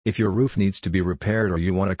If your roof needs to be repaired or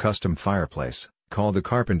you want a custom fireplace, call the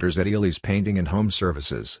carpenters at Ely's Painting and Home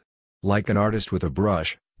Services. Like an artist with a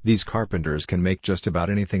brush, these carpenters can make just about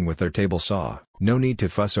anything with their table saw. No need to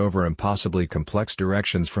fuss over impossibly complex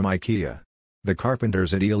directions from IKEA. The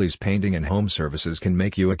carpenters at Ely's Painting and Home Services can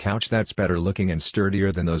make you a couch that's better looking and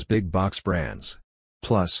sturdier than those big box brands.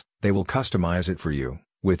 Plus, they will customize it for you,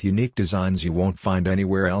 with unique designs you won't find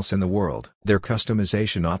anywhere else in the world. Their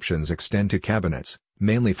customization options extend to cabinets,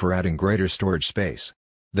 mainly for adding greater storage space.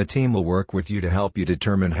 The team will work with you to help you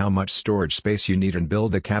determine how much storage space you need and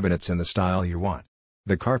build the cabinets in the style you want.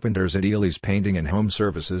 The carpenters at Ely's Painting and Home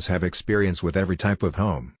Services have experience with every type of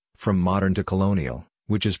home, from modern to colonial,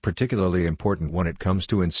 which is particularly important when it comes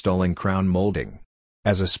to installing crown molding.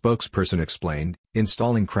 As a spokesperson explained,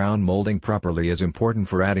 installing crown molding properly is important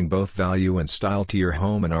for adding both value and style to your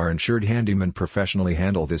home, and our insured handymen professionally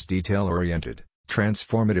handle this detail-oriented,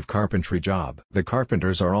 transformative carpentry job. The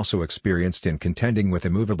carpenters are also experienced in contending with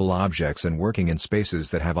immovable objects and working in spaces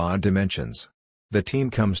that have odd dimensions. The team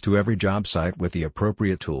comes to every job site with the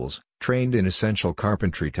appropriate tools, trained in essential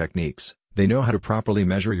carpentry techniques. They know how to properly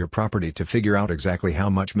measure your property to figure out exactly how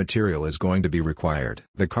much material is going to be required.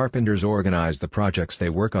 The carpenters organize the projects they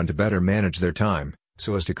work on to better manage their time,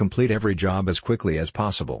 so as to complete every job as quickly as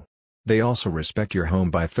possible. They also respect your home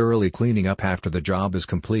by thoroughly cleaning up after the job is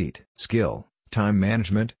complete. Skill, time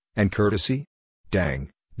management, and courtesy?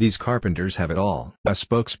 Dang, these carpenters have it all. A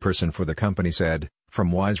spokesperson for the company said,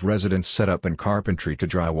 "From wise residence setup and carpentry to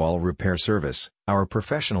drywall repair service, our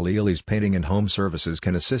professional Ely's Painting and Home Services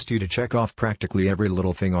can assist you to check off practically every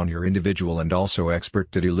little thing on your individual and also expert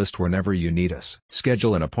to-do list whenever you need us.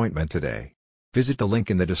 Schedule an appointment today. Visit the link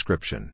in the description."